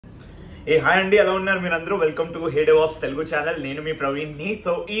Hi అండి, ఎలా ఉన్నారు మీరందరూ? Welcome to DevOps Telugu channel. నేను మీ ప్రవీణ్ ని.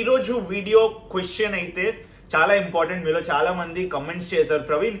 సో ఈ రోజు వీడియో క్వశ్చన్ అయితే చాలా ఇంపార్టెంట్. మీలో చాలా మంది కమెంట్స్ చేశారు,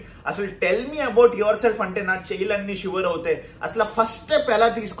 ప్రవీణ్ అసలు tell me about your self, అంటే నా చెయ్యిలన్నీ షుగర్ అవుతాయి, అసలు ఫస్ట్ స్టెప్ ఎలా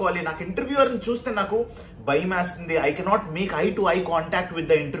తీసుకోవాలి, నాకు ఇంటర్వ్యూయర్ చూస్తే నాకు భయం వేస్తుంది, I cannot make I to eye contact with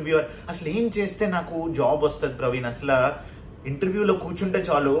the interviewer, అసలు ఏం చేస్తే నాకు జాబ్ వస్తుంది ప్రవీణ్, అసలు ఇంటర్వ్యూలో కూర్చుంటే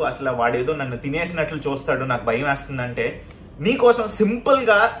చాలు అసలు వాడేదో నన్ను తినేసినట్లు చూస్తాడు, నాకు భయం వేస్తుందంటే నీకోసం సింపుల్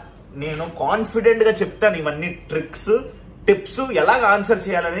గా నేను కాన్ఫిడెంట్ గా చెప్తాను. ఇవన్నీ ట్రిక్స్ టిప్స్ ఎలాగ ఆన్సర్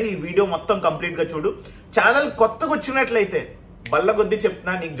చేయాలని ఈ వీడియో మొత్తం కంప్లీట్ గా చూడు. ఛానల్ కొత్తగా వచ్చినట్లయితే బల్ల కొద్ది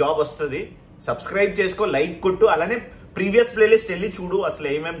చెప్తున్నా, నీకు జాబ్ వస్తుంది. సబ్స్క్రైబ్ చేసుకో, లైక్ కొట్టు, అలానే ప్రీవియస్ ప్లేలిస్ట్ వెళ్ళి చూడు, అసలు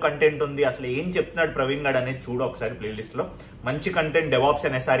ఏమేం కంటెంట్ ఉంది, అసలు ఏం చెప్తున్నాడు ప్రవీణ్ గారు అనేది చూడు ఒకసారి. ప్లేలిస్ట్ లో మంచి కంటెంట్ DevOps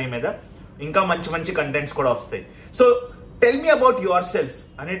అండ్ SRE మీద ఇంకా మంచి మంచి కంటెంట్స్ కూడా వస్తాయి. So tell me about your self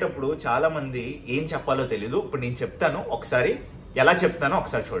అనేటప్పుడు చాలా మంది ఏం చెప్పాలో తెలీదు. ఇప్పుడు నేను చెప్తాను, ఒకసారి ఎలా చెప్తానో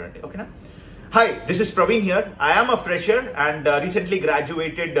ఒకసారి చూడండి, ఓకేనా? Hi, this is Praveen here. I am a fresher and recently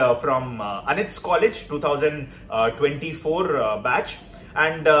graduated from Anits College 2024 batch,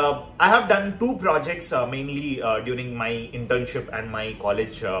 and I have done two projects mainly during my internship and my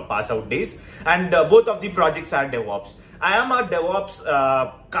college pass out days, and both of the projects are DevOps. I am a DevOps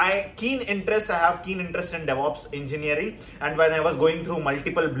keen interest. I have keen interest in DevOps engineering, and when I was going through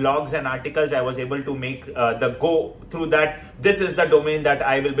multiple blogs and articles, I was able to make the go through that this is the domain that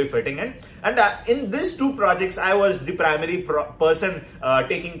I will be fitting in. And in these two projects, I was the primary person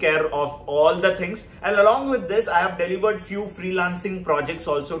taking care of all the things. And along with this, I have delivered few freelancing projects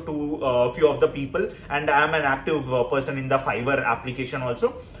also to few of the people, and I am an active person in the Fiverr application also.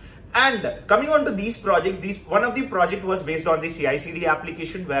 And coming on to these projects, one of the project was based on the CICD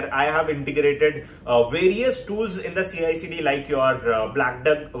application, where I have integrated various tools in the CICD, like your Black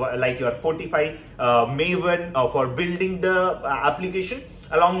Duck, like your Fortify, Maven for building the application.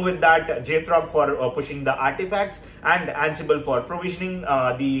 Along with that, JFrog for pushing the artifacts, and Ansible for provisioning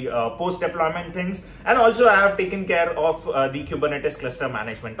the post-deployment things. And also I have taken care of the Kubernetes cluster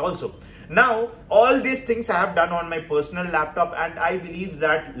management also. Now, all these things I have done on my personal laptop, and I believe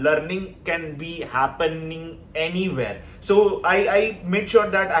that learning can be happening anywhere. So I made sure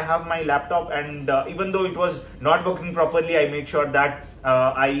that I have my laptop, and even though it was not working properly, I made sure that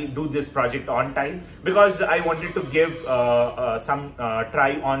I do this project on time, because I wanted to give some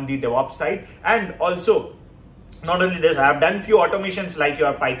try on the DevOps side. And also, not only this, I have done few automations like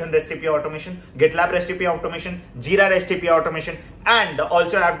your Python REST API automation, GitLab REST API automation, Jira REST API automation, and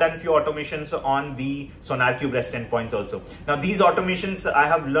also I have done few automations on the SonarQube REST endpoints also. Now these automations I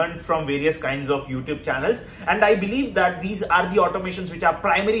have learned from various kinds of YouTube channels, and I believe that these are the automations which are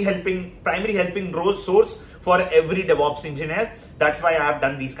primary helping source for every DevOps engineer. That's why I have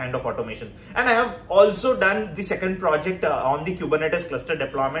done these kind of automations. And I have also done the second project on the Kubernetes cluster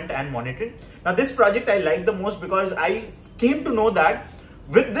deployment and monitoring. Now this project I like the most, because I came to know that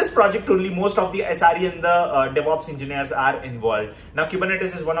with this project only most of the SRE and the DevOps engineers are involved. Now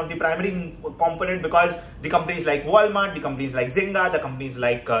Kubernetes is one of the primary component, because the companies like Walmart, the companies like Zynga, the companies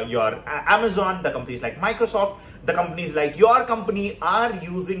like your Amazon, the companies like Microsoft, the companies like your company are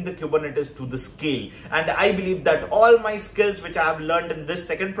using the Kubernetes to the scale. And I believe that all my skills which I have learned in this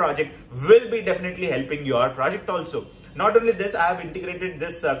second project will be definitely helping your project also. Not only this, I have integrated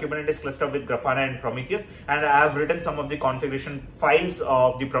this Kubernetes cluster with Grafana and Prometheus, and I have written some of the configuration files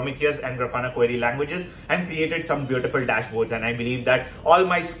of the Prometheus and Grafana query languages, and created some beautiful dashboards. And I believe that all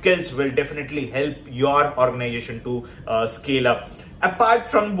my skills will definitely help your organization to scale up. Apart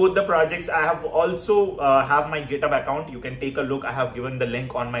from both the projects, I have also have my GitHub account. You can take a look. I have given the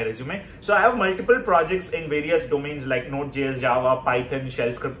link on my resume. So I have multiple projects in various domains like Node.js, Java, Python, shell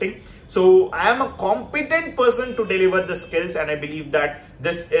scripting. So I am a competent person to deliver the skills, and I believe that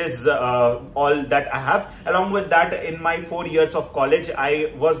this is all that I have. Along with that, in my 4 years of college,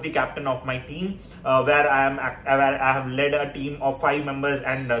 I was the captain of my team, where I have led a team of 5 members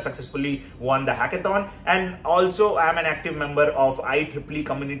and successfully won the hackathon. And also I am an active member of IEEE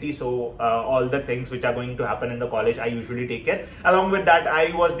community. So all the things which are going to happen in the college, I usually take care. Along with that,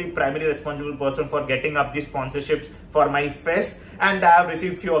 I was the primary responsible person for getting up the sponsorships for my fest, and I have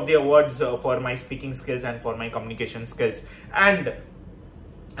received few of the awards for my speaking skills and for my communication skills. And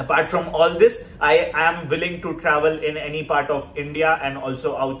apart from all this, I am willing to travel in any part of India and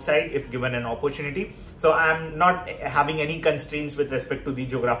also outside if given an opportunity. So I am not having any constraints with respect to the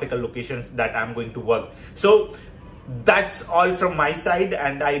geographical locations that I am going to work. So that's all from my side,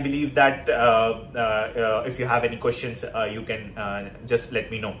 and I believe that if you have any questions you can just let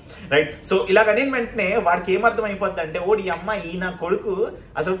me know, right? So ilagane ventane vaadiki em ardham ayipoddante odi amma ee na koduku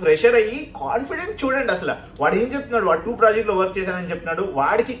asalu fresher ayi confident student asala vaadu em cheptunnadu vaadu 2 project lo work chesanani cheptunnadu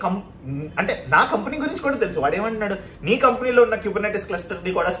vaadiki అంటే నా company గురించి కూడా తెలుసు వాడు ఏమంటున్నాడు నీ కంపెనీలో ఉన్న Kubernetes క్లస్టర్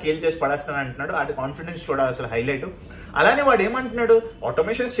ని కూడా స్కేల్ చేసి పడేస్తాను అంటున్నాడు అది కాన్ఫిడెన్స్ చూడాలి అసలు హైలైట్ అలానే వాడు ఏమంటున్నాడు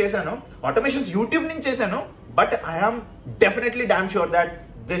ఆటోమేషన్స్ చేశాను ఆటోమేషన్స్ యూట్యూబ్ నుంచి చేశాను but I am definitely damn sure that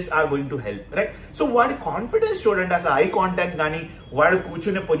this are going to help, right? So వాడి కాన్ఫిడెన్స్ చూడండి అసలు ఐ కాంటాక్ట్ కానీ వాడు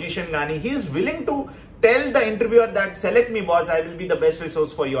కూర్చునే పొజిషన్ కానీ he is willing to tell the interviewer that select me boss, I will be the best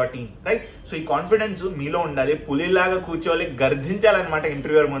resource for your team, right? So ఈ confidence మీలో ఉండాలి పులిలాగా కూర్చోవాలి గర్జించాలన్నమాట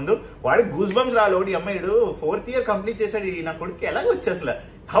ఇంటర్వ్యూర్ ముందు వాడు goose bumps రాలోడి అమ్మాయిడు 4th year complete చేశాడు నా కొడుకు ఎలాగ వచ్చి అసలు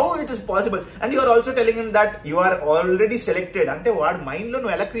how it is possible and you are also telling him that you are already selected అంటే వాడు మైండ్ లో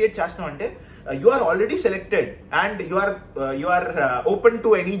నువ్వు ఎలా క్రియేట్ చేస్తున్నావు అంటే you are already selected and you are open to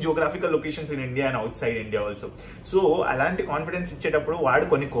any geographical locations in India and outside India also. So alanti confidence ఇచ్చేటప్పుడు వాడు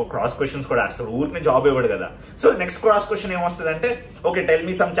కొన్ని క్రాస్ క్వశ్చన్స్ కూడా వేస్తాడు ఊరికే జాబ్ ఇవ్వడు కదా. సో నెక్స్ట్ క్రాస్ క్వశ్చన్ ఏమొస్తుందంటే okay tell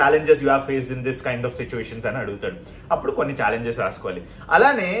me some challenges you have faced in this kind of situations అని అడుగుతాడు అప్పుడు కొన్ని ఛాలెంజెస్ రాసుకోవాలి.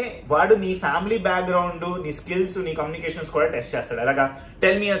 అలానే వాడు నీ ఫ్యామిలీ బ్యాక్గ్రౌండ్ నీ స్కిల్స్ నీ కమ్యూనికేషన్స్ కూడా టెస్ట్ చేస్తాడు. అలాగా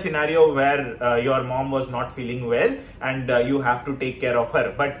tell me a scenario where your mom was not feeling well and you have to take care of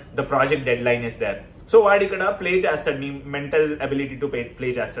her but the project dead line is there. So వాడు ఇక్కడ play చేస్తాడు నీ mental ability to play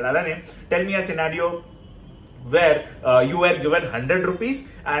చేస్తాడు. అలానే tell me a scenario where you were given 100 rupees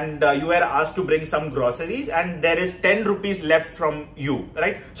and you were asked to bring some groceries and there is 10 rupees left from you,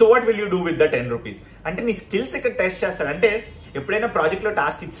 right? So what will you do with the 10 rupees? అంటే నీ skills ఇక్కడ test చేస్తాడు. అంటే ఎప్పుడైనా project లో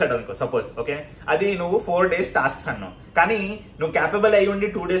task ఇస్తాడు అనుకో suppose okay అది నువ్వు 4 days టాస్క్స్ అన్నావు కానీ నువ్వు క్యాపబుల్ అయ్యి ఉండి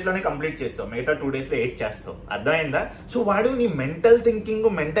 2 days లోనే కంప్లీట్ చేస్తావు మిగతా 2 days లో 8 చేస్తావు అర్థమైందా? సో వాడు నీ మెంటల్ థింకింగ్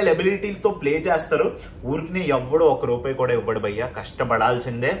మెంటల్ ఎబిలిటీతో ప్లే చేస్తారు. ఊరికి ఎవ్వడో 1 రూపాయి కూడా ఇవ్వడు భయ్యా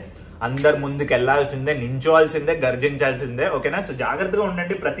కష్టపడాల్సిందే అందరు ముందుకు వెళ్లాల్సిందే నించోవాల్సిందే గర్జించాల్సిందే ఓకేనా. సో జాగ్రత్తగా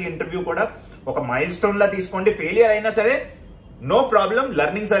ఉండండి ప్రతి ఇంటర్వ్యూ కూడా ఒక మైల్ స్టోన్ లా తీసుకోండి. ఫెయిలియర్ అయినా సరే no problem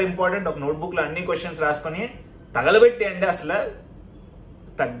learnings are important. ఒక నోట్బుక్ లో అన్ని క్వశ్చన్స్ రాసుకొని తగలబెట్టి అండి అసలు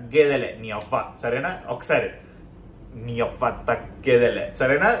తగ్గేదేలే నీ అవ్వ సరేనా. ఒకసారి నీ అవ్వ తగ్గేదేలే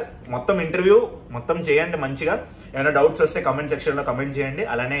సరేనా. మొత్తం ఇంటర్వ్యూ మొత్తం చేయండి మంచిగా. ఏమైనా డౌట్స్ వస్తే కమెంట్ సెక్షన్ లో కమెంట్ చేయండి.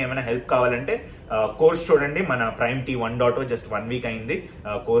 అలానే ఏమైనా హెల్ప్ కావాలంటే కోర్స్ చూడండి మన ప్రైమ్ టీ 1.0 జస్ట్ 1 week అయింది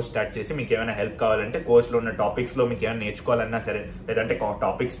కోర్స్ స్టార్ట్ చేసి. మీకు ఏమైనా హెల్ప్ కావాలంటే కోర్స్లో ఉన్న టాపిక్స్ లో మీకు ఏమైనా నేర్చుకోవాలన్నా సరే లేదంటే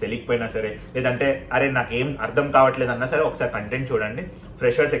టాపిక్స్ తెలియకపోయినా సరే లేదంటే అరే నాకు ఏం అర్థం కావట్లేదు అన్నా సరే ఒకసారి కంటెంట్ చూడండి.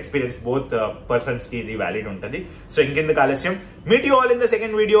 ఫ్రెషర్స్ ఎక్స్పీరియన్స్ బోత్ పర్సన్స్ కి ఇది వ్యాలిడ్ ఉంటుంది. సో ఇంకెందుకు ఆలస్యం meet you all in the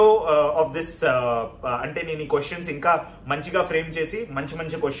second video of this. అంటే నేను ఈ క్వశ్చన్స్ ఇంకా మంచిగా ఫ్రేమ్ చేసి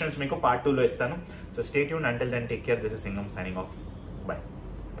మంచి క్వశ్చన్స్ మీకు పార్ట్ 2 లో ఇస్తాను. So stay tuned until then take care. This is Singam signing off. By.